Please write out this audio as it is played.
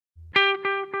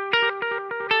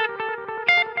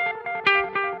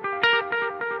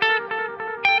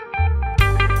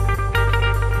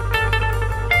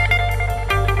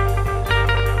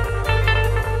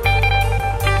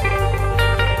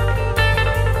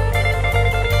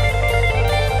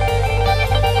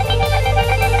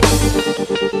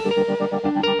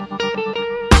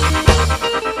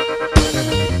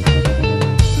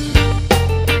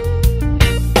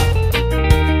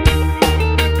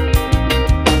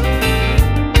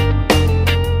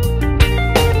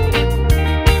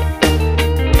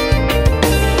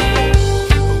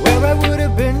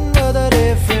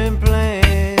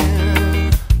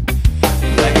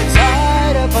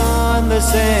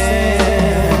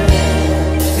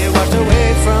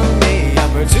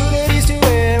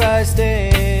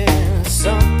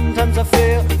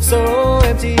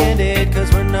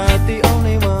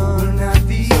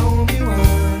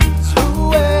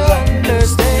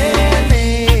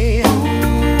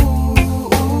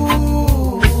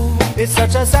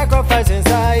a sacrifice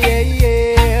inside,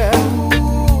 yeah.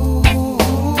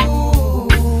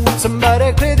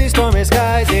 Somebody clear these stormy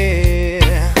skies,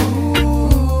 yeah.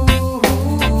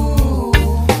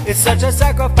 It's such a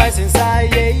sacrifice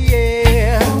inside,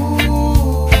 yeah.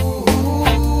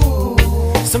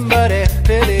 Somebody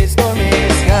clear these stormy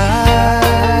skies.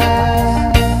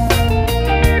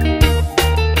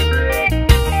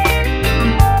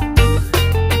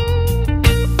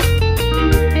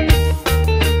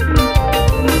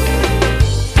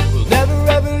 We'll never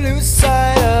ever lose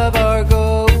sight of our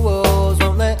goals,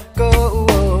 won't let go.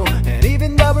 And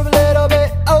even though we're a little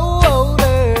bit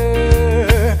older,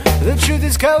 the truth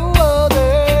is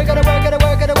colder. Gotta work, gotta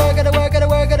work, gotta work, gotta work, gotta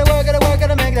work, gotta work, gotta work,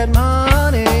 gotta make that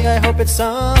money. I hope it's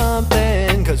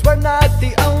something, cause we're not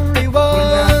the only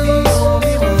ones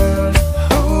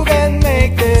who can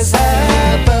make this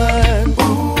happen.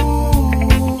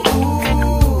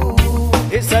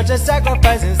 It's such a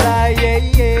sacrifice inside, yeah,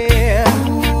 yeah.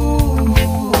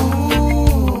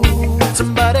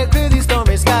 Somebody clear